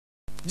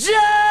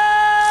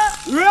Ja!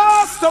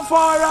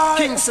 Rastafari.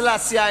 King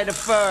Selassie I the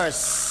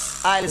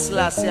first. Haile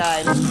Selassie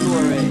I the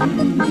glory.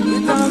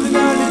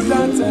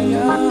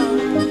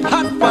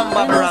 Hot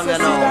Pamba Baranga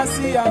now.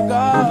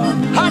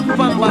 Hot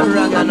Pamba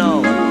Baranga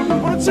now.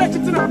 Wanna check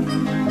it tonight?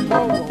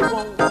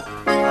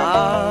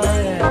 Ah,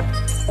 yeah.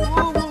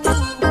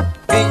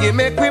 Bingy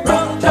make we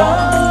broke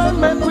down,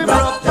 make we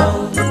broke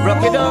down,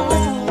 broke it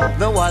down.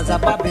 The walls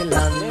of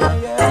Babylon,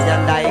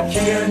 and I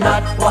care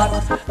not what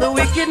the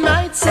wicked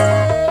might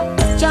say.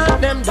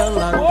 Chant them down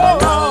long,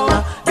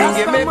 long.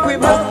 Bingy make we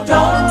broke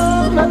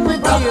down, make we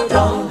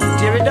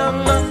tear it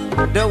down.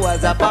 The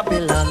walls of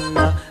Babylon,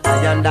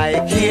 and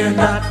I care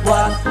not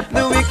what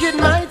the wicked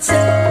might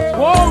say.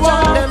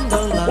 Chant them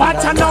down long.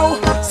 What I know,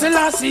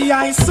 Selassie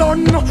I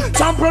son,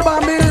 trample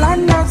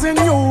Babylon as in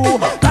you.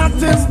 That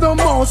is the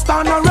most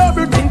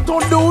honorable thing to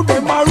do.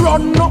 Them a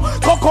run,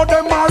 Coco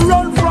them a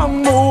run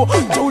from you.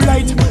 Too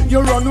late,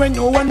 you run when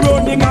no one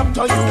running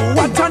after you.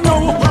 What I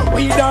know,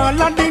 we the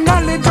landing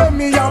knowledge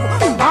me have.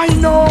 I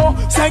know,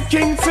 say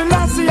King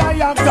Selassie I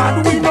have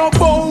God, we no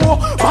bow.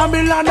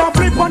 Babylon a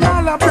flip on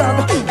all a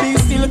brag. Be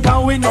still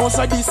can we know,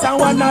 so this a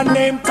one a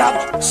name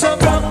tag. So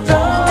broke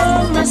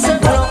down, me say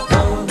broke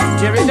down,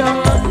 tear it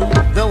down.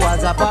 The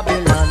walls of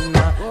Babylon,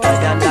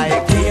 and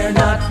I care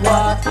not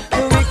what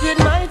the wicked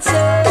might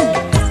say.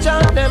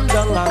 Chant them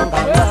down, long,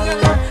 long.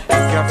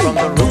 If you're from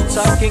the roots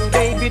of King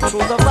David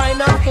through the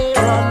vine of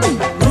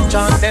Aaron,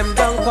 chant them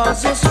down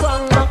cause you're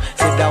strong.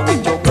 Say that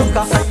with your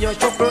broker and your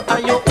shovel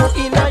and your own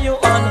in and your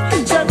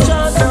hand. Chant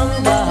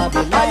down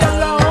Babylon. I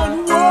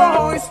alone,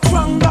 whoa, is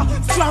stronger,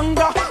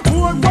 stronger,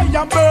 more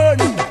fire burn.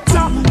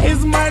 Jah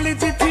is my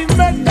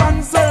legitimate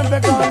concern.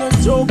 They're gonna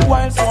choke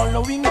while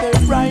swallowing their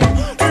pride.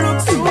 Look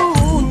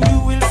soon, you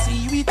will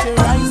see with your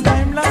eyes.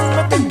 Time long,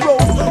 let them grow.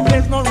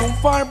 There's no room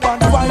for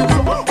bad vibes.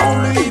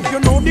 Only if you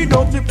know the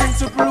dirty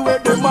principle where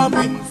them have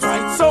been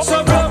fight.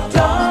 So broke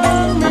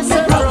down, me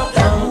say broke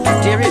down,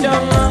 tear it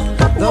down.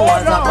 The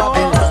walls of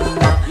Babylon,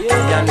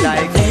 and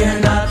I care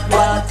not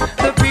what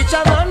the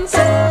preacher man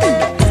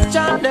say.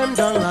 Chant them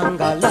down,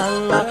 longer,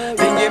 longer.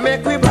 Then you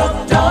make we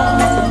broke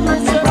down, me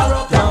say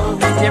broke down,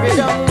 tear it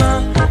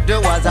down. The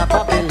walls of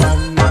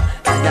Babylon,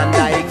 and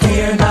I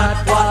care not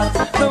what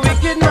the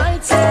wicked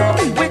might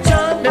say. We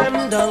chant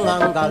them down,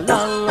 longer,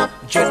 longer.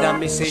 Jada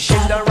me say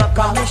Shinda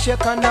Raka, me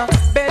shake and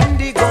bend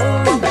the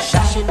gong.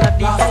 Shashing at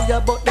the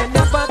fire, but they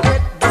never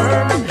get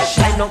burned.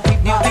 Shine up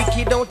with the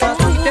wicked out and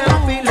sweet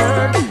them we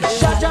learn.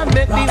 Shaja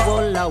make the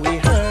whole of we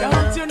heard.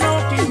 don't you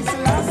know King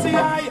Selassie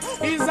I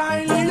is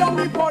highly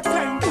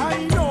omnipotent?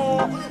 I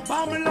know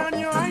Babylon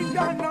you ain't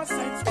got no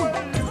sense. Well,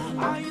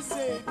 I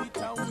say it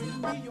I will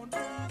be on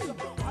these.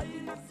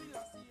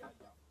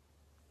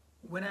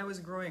 When I was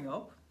growing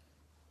up,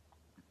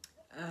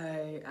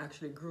 I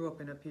actually grew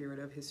up in a period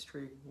of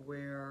history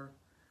where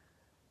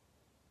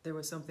there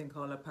was something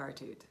called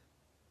apartheid.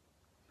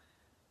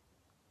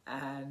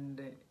 And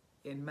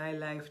in my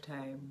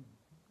lifetime,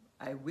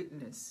 I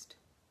witnessed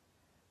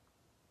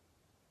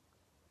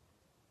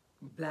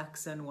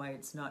blacks and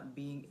whites not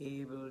being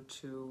able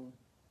to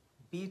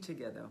be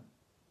together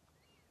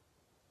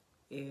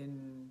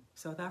in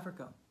South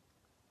Africa.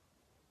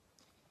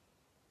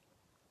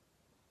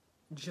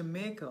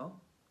 Jamaica,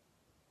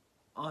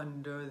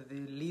 under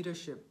the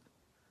leadership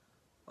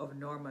of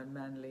Norman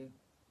Manley,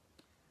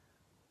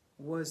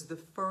 was the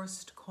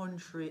first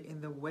country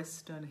in the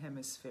Western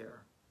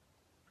Hemisphere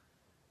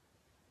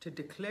to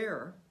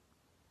declare,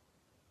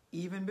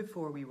 even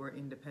before we were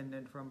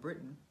independent from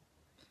Britain,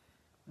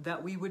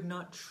 that we would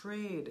not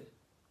trade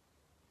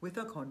with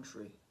a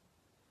country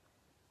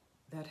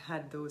that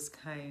had those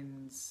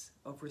kinds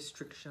of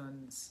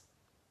restrictions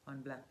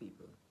on black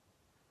people.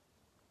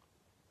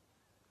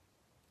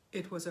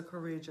 It was a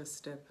courageous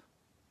step,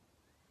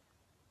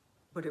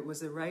 but it was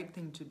the right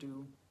thing to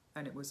do,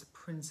 and it was a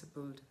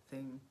principled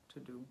thing to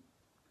do.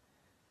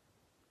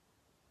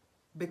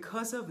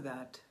 Because of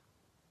that,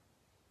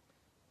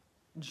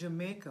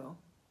 Jamaica,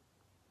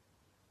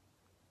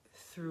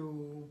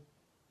 through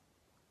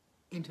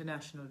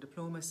international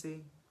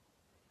diplomacy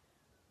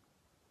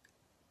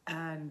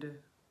and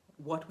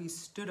what we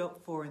stood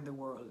up for in the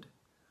world,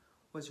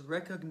 was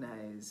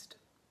recognized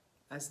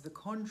as the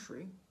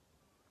country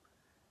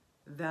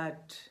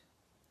that,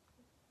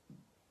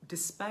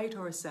 despite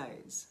our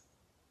size,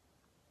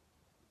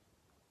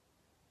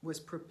 was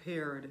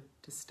prepared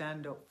to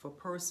stand up for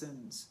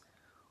persons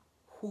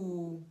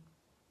who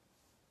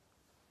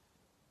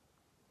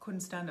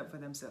couldn't stand up for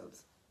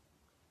themselves,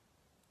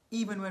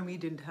 even when we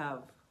didn't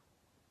have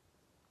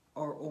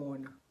our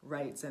own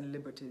rights and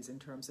liberties in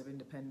terms of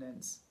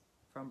independence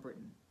from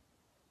Britain.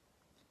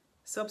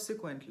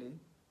 Subsequently,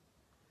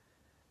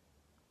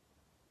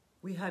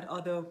 we had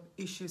other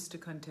issues to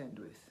contend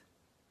with.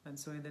 And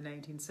so in the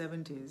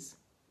 1970s,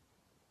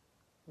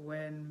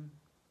 when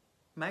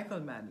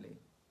Michael Manley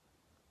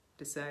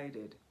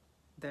decided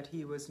that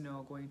he was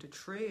now going to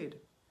trade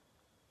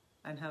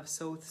and have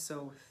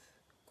South-South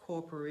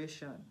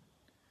cooperation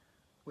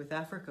with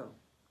Africa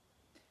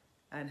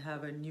and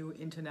have a new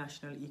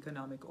international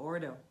economic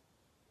order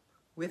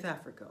with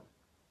Africa,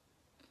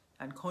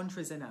 and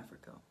countries in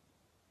Africa.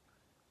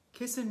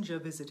 Kissinger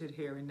visited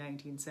here in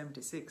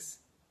 1976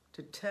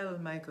 to tell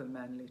Michael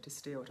Manley to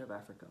stay out of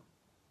Africa.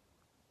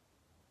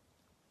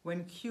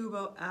 When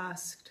Cuba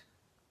asked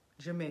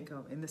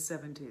Jamaica in the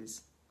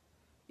 70s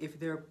if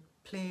their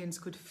planes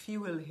could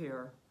fuel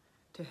here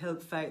to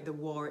help fight the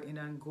war in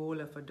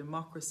Angola for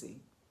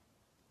democracy,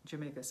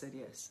 Jamaica said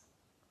yes.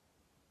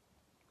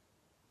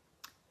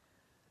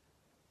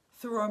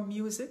 Through our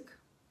music,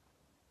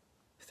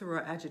 through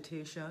our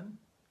agitation,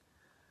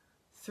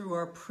 through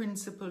our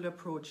principled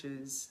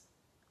approaches,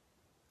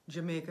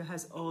 Jamaica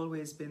has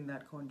always been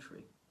that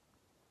country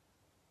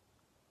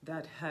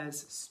that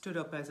has stood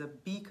up as a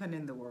beacon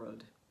in the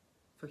world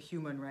for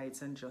human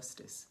rights and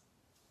justice.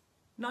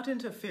 Not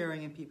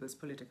interfering in people's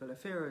political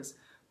affairs,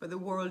 but the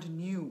world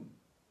knew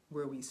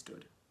where we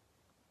stood.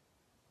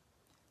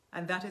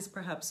 And that is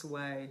perhaps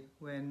why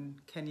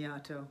when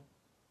Kenyatta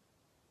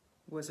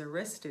was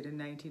arrested in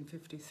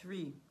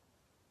 1953,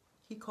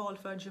 he called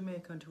for a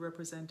Jamaican to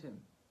represent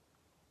him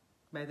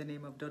by the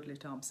name of Dudley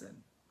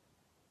Thompson,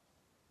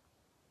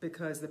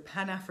 because the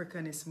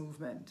Pan-Africanist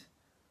movement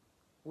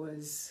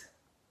was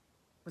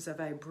a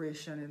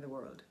vibration in the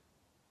world.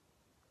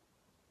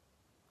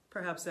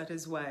 Perhaps that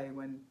is why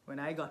when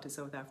I got to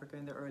South Africa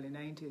in the early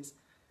 90s,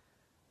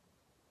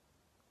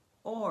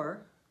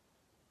 or,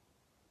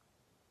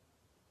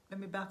 let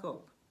me back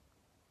up.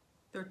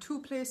 There are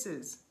two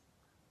places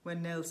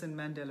when Nelson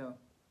Mandela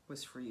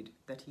was freed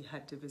that he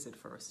had to visit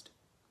first.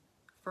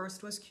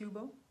 First was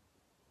Cuba,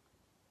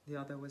 the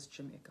other was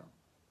Jamaica.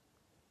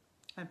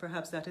 And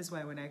perhaps that is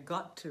why when I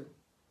got to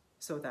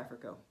South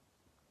Africa,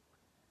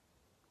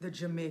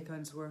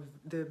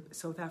 the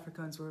South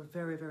Africans were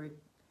very, very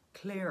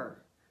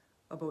clear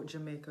about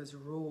Jamaica's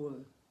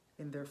role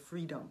in their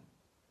freedom,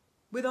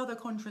 with other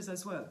countries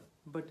as well.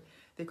 But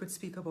they could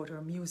speak about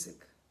our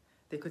music.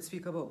 They could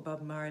speak about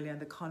Bob Marley and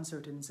the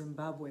concert in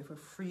Zimbabwe for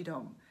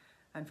freedom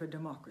and for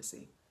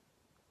democracy.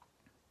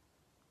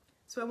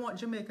 So I want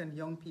Jamaican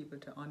young people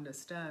to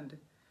understand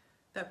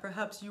that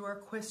perhaps you are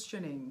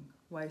questioning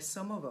why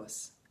some of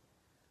us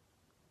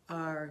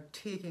are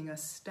taking a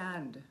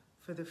stand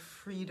for the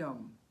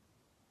freedom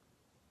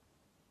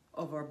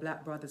of our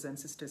black brothers and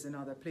sisters in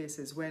other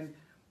places, when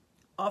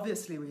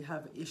obviously we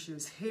have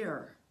issues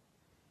here.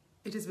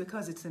 It is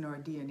because it's in our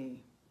DNA.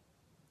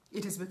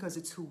 It is because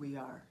it's who we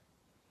are.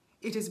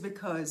 It is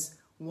because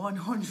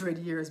 100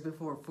 years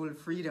before full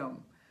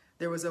freedom,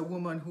 there was a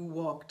woman who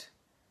walked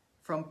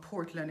from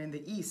Portland in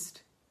the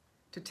east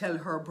to tell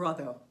her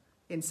brother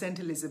in St.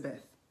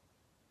 Elizabeth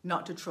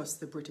not to trust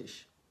the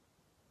British.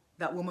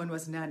 That woman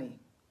was Nanny,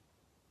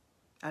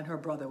 and her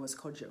brother was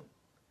Kojo.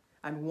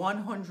 And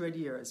 100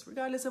 years,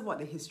 regardless of what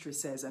the history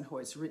says and how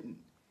it's written,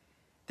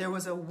 there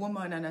was a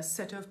woman and a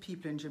set of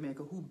people in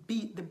Jamaica who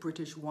beat the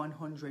British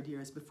 100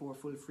 years before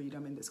full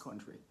freedom in this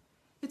country.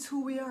 It's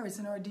who we are, it's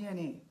in our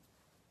DNA.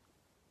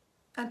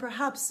 And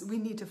perhaps we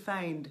need to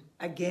find,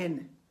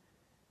 again,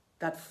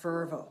 that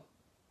fervor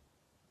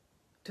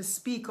to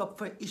speak up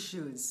for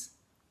issues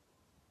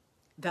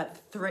that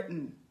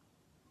threaten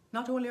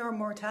not only our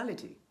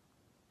mortality,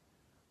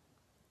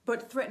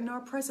 but threaten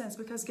our presence,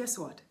 because guess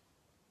what?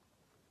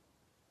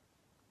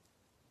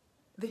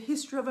 The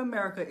history of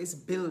America is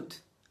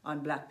built on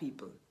black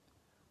people.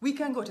 We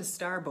can go to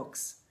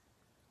Starbucks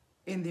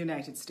in the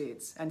United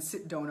States and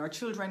sit down. Our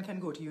children can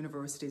go to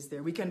universities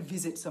there. We can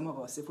visit, some of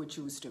us, if we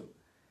choose to,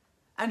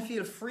 and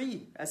feel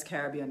free as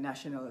Caribbean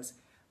nationals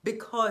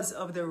because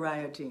of the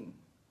rioting.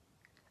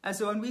 And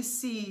so when we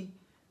see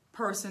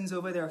persons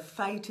over there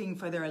fighting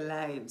for their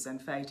lives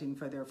and fighting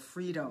for their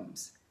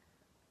freedoms,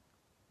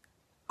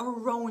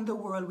 around the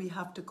world we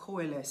have to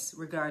coalesce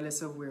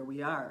regardless of where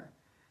we are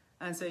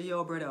and say,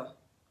 yo, brother,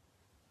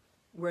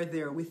 we're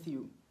there with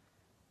you.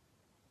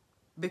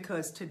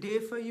 Because today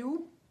for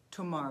you,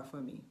 tomorrow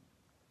for me.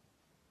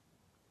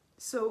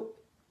 So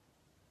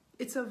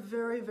it's a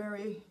very,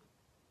 very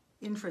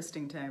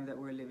interesting time that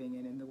we're living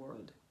in the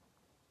world.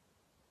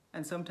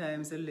 And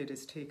sometimes the lid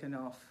is taken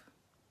off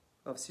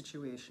of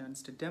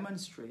situations to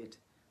demonstrate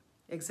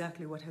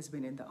exactly what has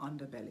been in the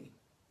underbelly.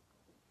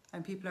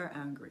 And people are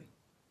angry,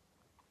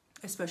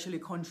 especially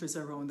countries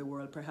around the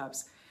world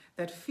perhaps,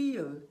 that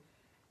feel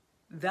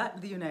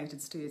that the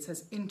United States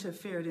has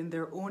interfered in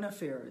their own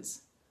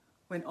affairs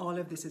when all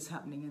of this is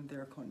happening in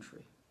their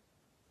country.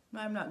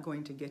 I'm not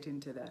going to get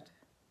into that.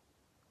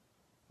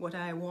 What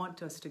I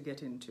want us to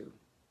get into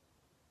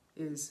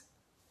is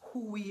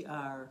who we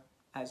are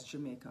as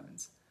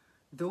Jamaicans,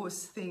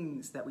 those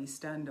things that we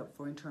stand up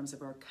for in terms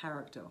of our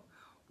character,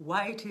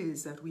 why it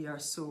is that we are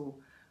so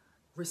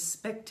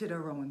respected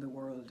around the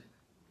world.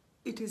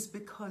 It is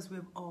because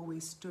we've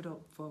always stood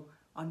up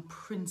on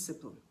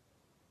principle.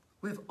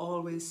 We've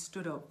always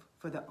stood up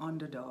for the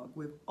underdog.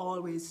 We've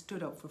always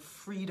stood up for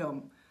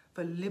freedom,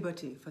 for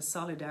liberty, for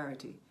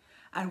solidarity.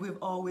 And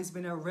we've always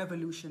been a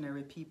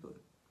revolutionary people.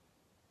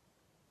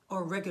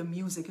 Our reggae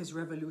music is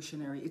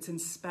revolutionary. It's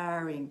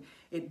inspiring.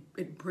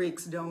 It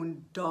breaks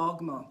down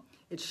dogma.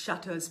 It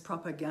shatters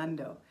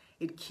propaganda.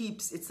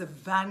 It's a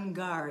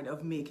vanguard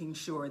of making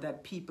sure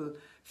that people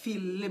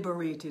feel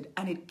liberated,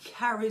 and it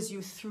carries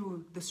you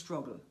through the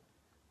struggle.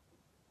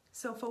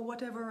 So for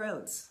whatever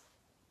else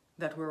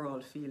that we're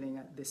all feeling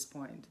at this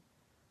point,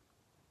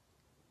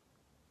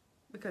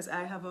 because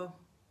I have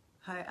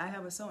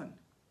a son,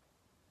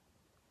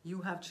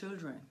 you have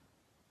children,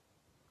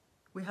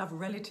 we have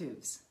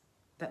relatives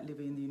that live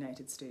in the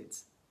United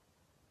States.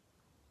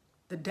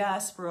 The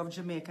diaspora of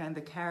Jamaica and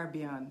the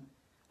Caribbean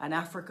and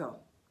Africa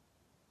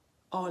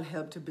all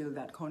helped to build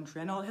that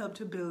country and all helped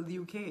to build the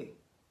UK.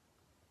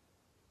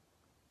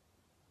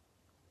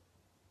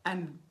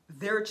 And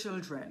their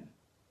children,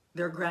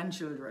 their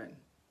grandchildren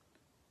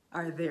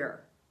are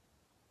there.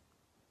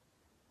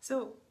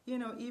 So, you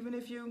know, even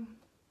if you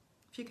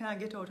can't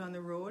get out on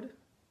the road,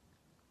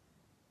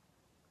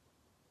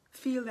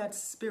 feel that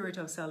spirit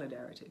of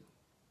solidarity.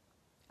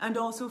 And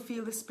also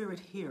feel the spirit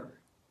here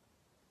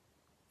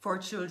for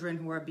children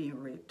who are being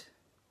raped,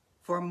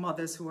 for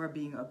mothers who are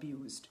being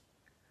abused,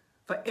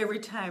 for every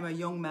time a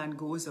young man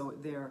goes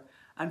out there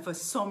and for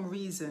some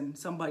reason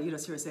somebody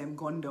just hears him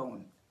gunned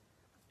down.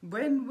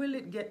 When will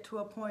it get to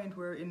a point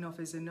where enough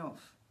is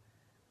enough?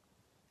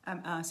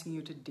 I'm asking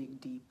you to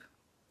dig deep.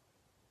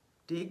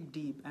 Dig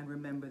deep and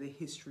remember the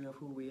history of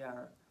who we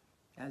are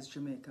as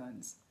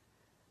Jamaicans.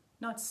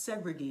 Not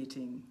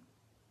segregating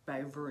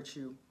by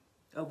virtue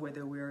of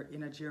whether we're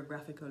in a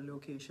geographical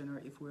location or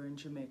if we're in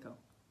Jamaica,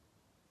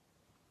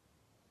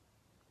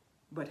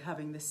 but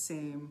having the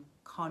same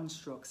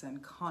constructs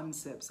and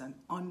concepts and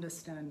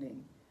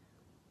understanding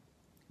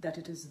that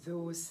it is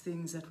those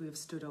things that we have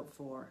stood up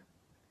for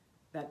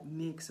that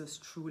makes us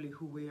truly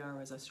who we are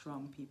as a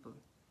strong people,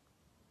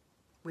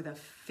 with a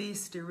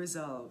feisty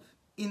resolve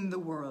in the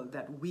world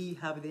that we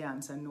have the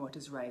answer and know what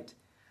is right,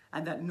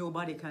 and that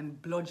nobody can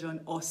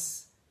bludgeon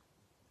us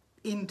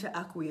into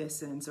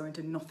acquiescence or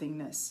into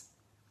nothingness.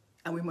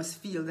 And we must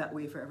feel that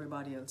way for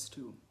everybody else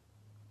too.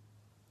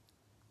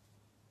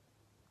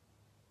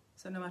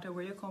 So no matter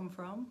where you come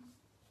from,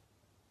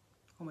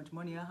 how much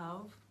money you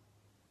have,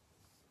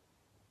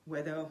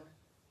 whether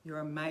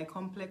you're my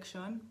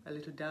complexion, a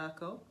little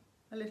darker,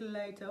 a little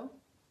lighter,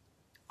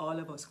 all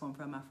of us come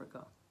from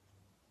Africa.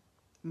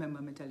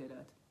 Remember me tell you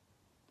that.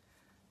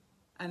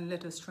 And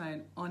let us try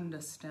and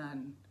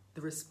understand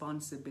the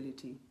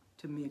responsibility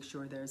to make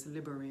sure there's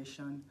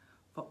liberation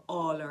for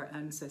all our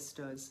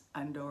ancestors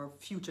and our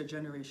future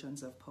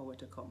generations of power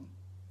to come.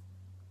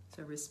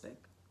 So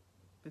respect.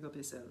 Pick up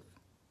yourself.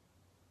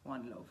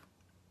 One love.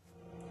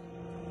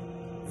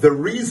 The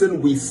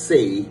reason we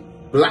say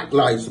Black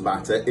Lives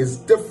Matter is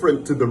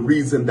different to the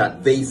reason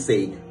that they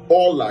say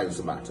all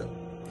lives matter.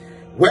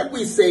 When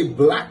we say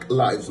Black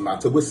Lives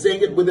Matter, we're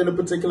saying it within a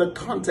particular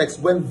context.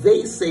 When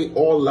they say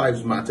all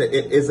lives matter,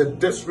 it is a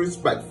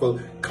disrespectful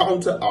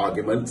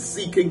counter-argument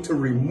seeking to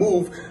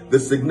remove the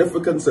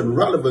significance and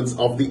relevance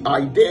of the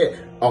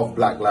idea of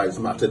Black Lives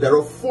Matter. There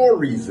are 4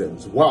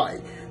 reasons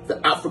why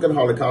the African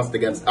Holocaust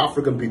against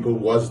African people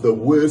was the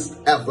worst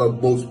ever,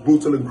 most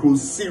brutal and cruel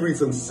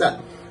series and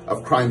set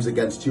of crimes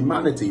against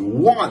humanity.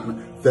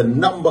 1, the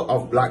number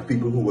of black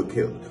people who were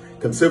killed.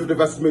 Conservative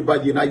estimate by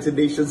the United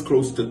Nations,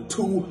 close to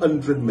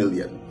 200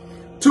 million.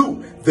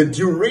 2, the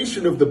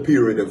duration of the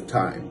period of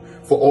time,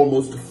 for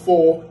almost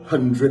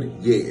 400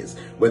 years,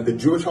 when the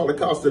Jewish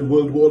Holocaust and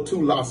World War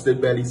II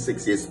lasted barely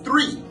 6 years.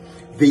 3,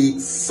 the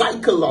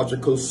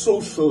psychological,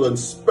 social, and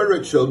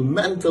spiritual,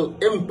 mental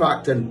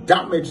impact and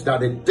damage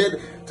that it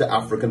did to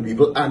African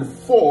people. And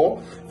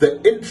 4, the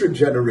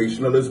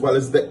intergenerational as well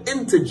as the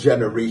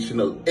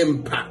intergenerational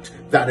impact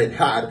that it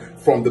had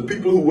from the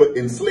people who were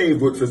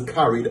enslaved, which was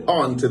carried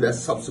on to their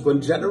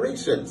subsequent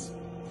generations.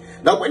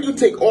 Now, when you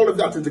take all of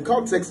that into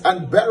context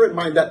and bear in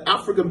mind that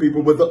African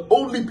people were the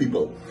only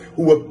people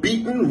who were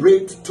beaten,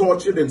 raped,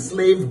 tortured,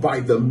 enslaved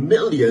by the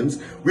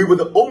millions, we were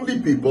the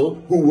only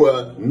people who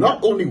were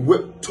not only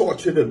whipped,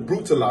 tortured, and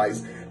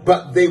brutalized,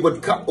 but they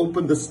would cut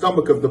open the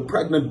stomach of the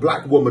pregnant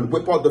black woman,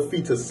 whip out the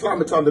fetus,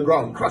 slam it on the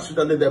ground, crush it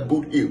under their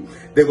boot heel.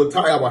 They would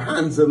tie our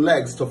hands and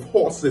legs to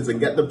horses and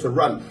get them to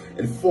run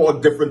in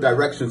 4 different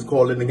directions,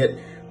 calling it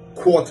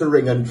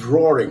quartering and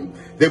drawing.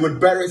 They would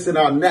bury us in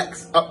our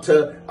necks, up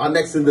to our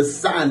necks in the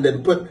sand,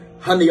 and put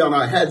honey on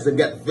our heads and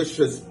get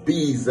vicious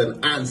bees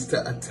and ants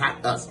to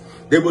attack us.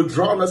 They would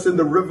drown us in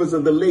the rivers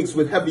and the lakes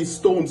with heavy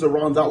stones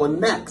around our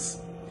necks.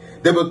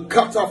 They would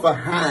cut off a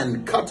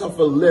hand, cut off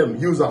a limb,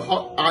 use a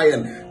hot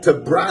iron to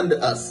brand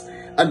us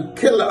and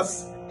kill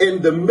us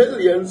in the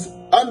millions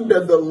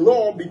under the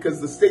law,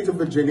 because the state of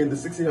Virginia in the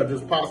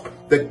 1600s passed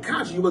the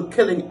Casual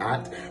Killing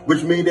Act,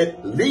 which made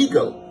it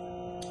legal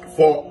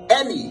for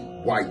any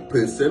white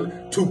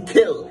person to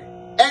kill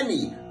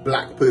any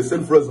black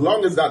person for as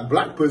long as that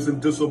black person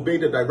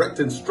disobeyed a direct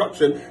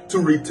instruction to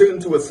return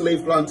to a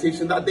slave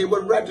plantation that they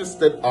were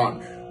registered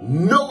on.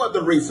 No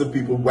other race of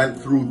people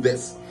went through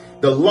this.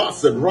 The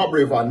loss and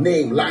robbery of our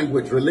name,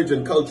 language,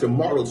 religion, culture,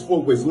 morals,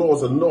 folkways,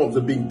 laws, and norms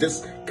are being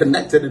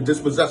disconnected and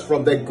dispossessed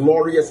from their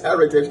glorious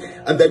heritage.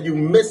 And then you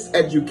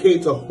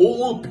miseducate a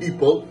whole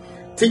people,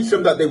 teach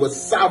them that they were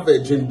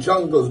savage in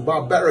jungles,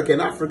 barbaric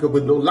in Africa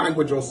with no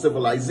language or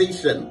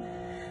civilization.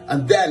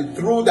 And then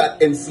through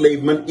that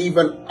enslavement,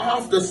 even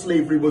after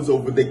slavery was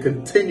over, they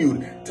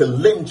continued to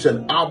lynch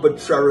and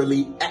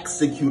arbitrarily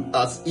execute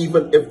us,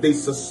 even if they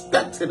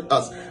suspected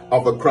us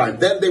of a crime.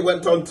 Then they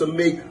went on to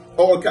make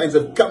all kinds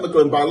of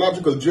chemical and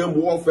biological germ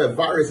warfare,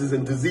 viruses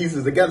and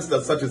diseases against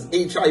us, such as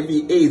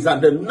HIV, AIDS,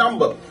 and a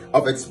number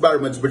of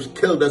experiments which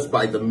killed us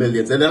by the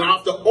millions. And then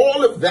after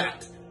all of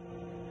that,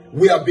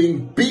 we are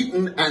being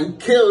beaten and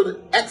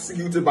killed,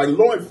 executed by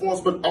law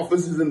enforcement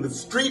officers in the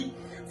street,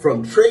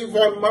 from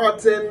Trayvon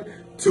Martin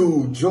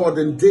to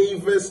Jordan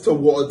Davis to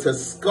Walter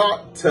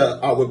Scott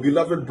to our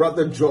beloved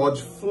brother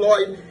George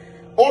Floyd.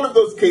 All of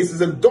those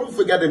cases, and don't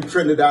forget in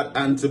Trinidad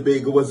and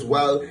Tobago as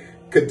well,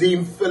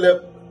 Kadeem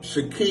Phillip,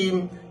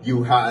 Shaquem,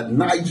 you had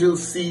Nigel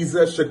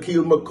Caesar,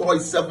 Shaquille McCoy,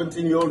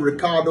 17-year-old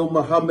Ricardo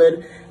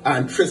Muhammad,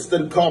 and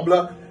Tristan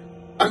Cobbler.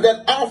 And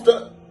then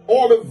after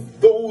all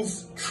of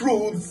those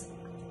truths,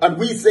 and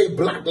we say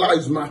Black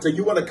Lives Matter,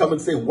 you want to come and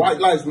say White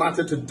Lives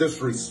Matter to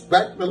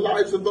disrespect the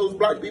lives of those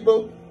black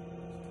people?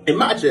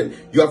 Imagine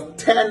you have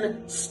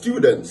 10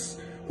 students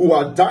who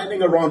are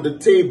dining around the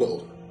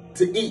table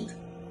to eat,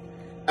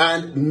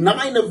 and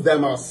 9 of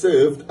them are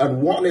served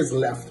and 1 is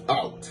left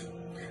out.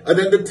 And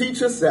then the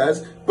teacher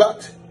says,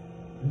 but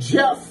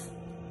Jeff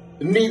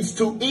needs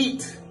to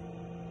eat.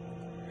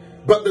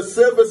 But the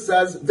server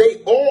says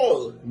they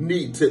all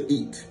need to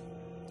eat.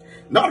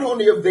 Not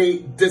only have they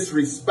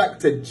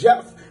disrespected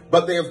Jeff,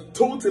 but they have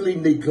totally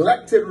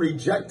neglected,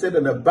 rejected,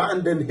 and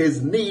abandoned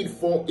his need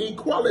for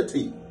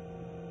equality.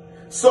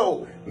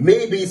 So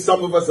maybe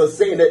some of us are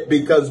saying it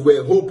because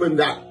we're hoping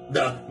that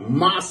the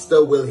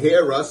master will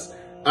hear us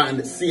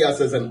and see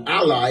us as an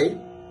ally.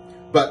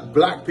 But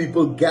black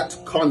people, get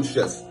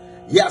conscious.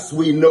 Yes,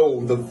 we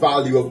know the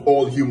value of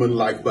all human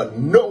life, but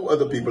no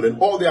other people in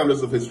all the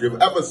annals of history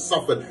have ever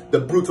suffered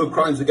the brutal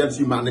crimes against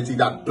humanity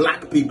that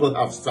black people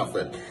have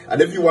suffered. And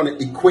if you want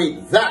to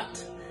equate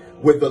that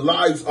with the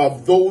lives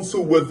of those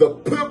who were the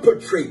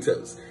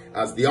perpetrators,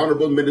 as the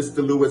Honorable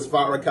Minister Louis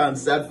Farrakhan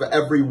said, for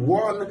every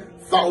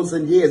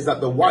 1,000 years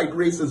that the white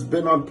race has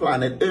been on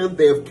planet Earth,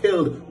 they have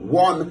killed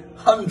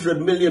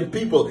 100 million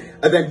people.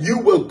 And then you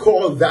will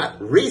call that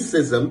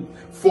racism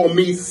for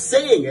me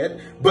saying it,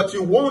 but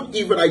you won't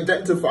even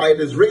identify it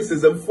as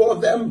racism for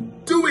them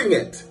doing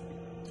it.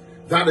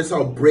 That is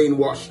how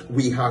brainwashed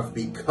we have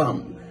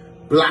become.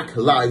 Black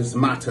Lives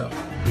Matter.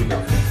 We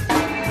love it.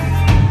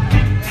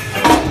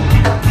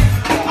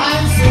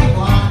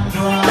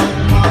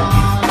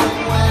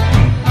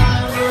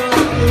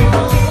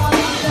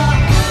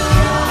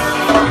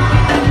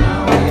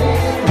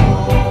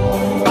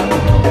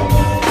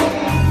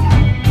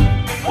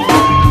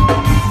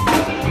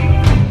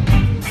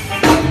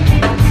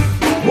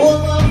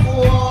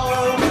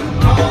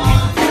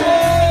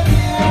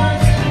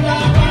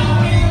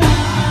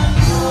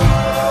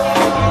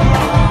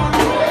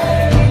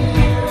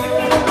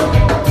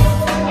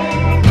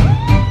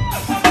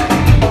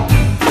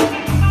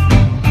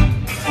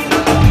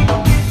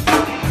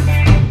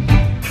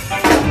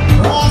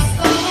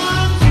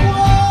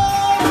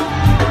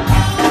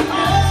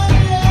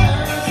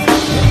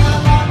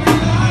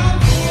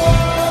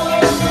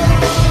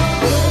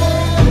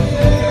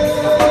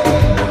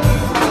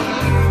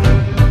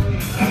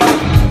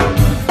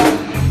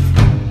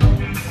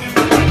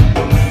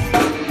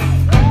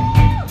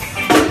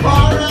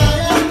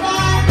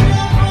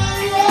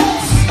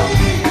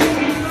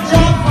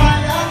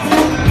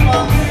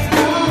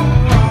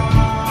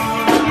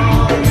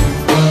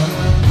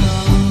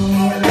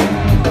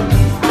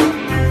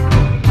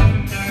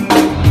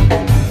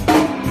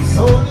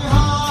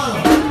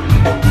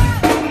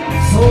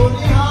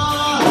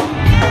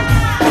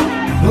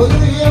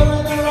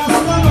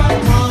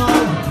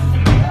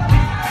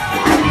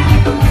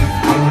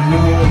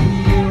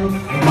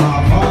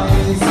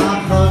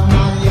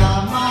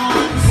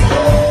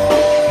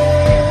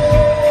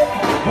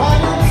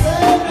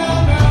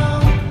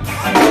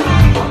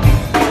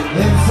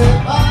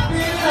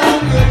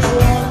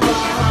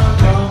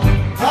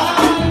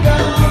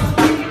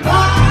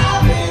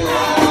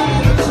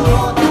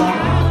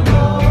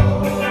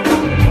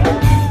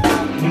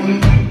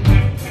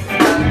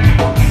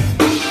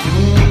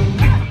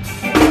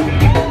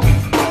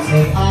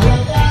 So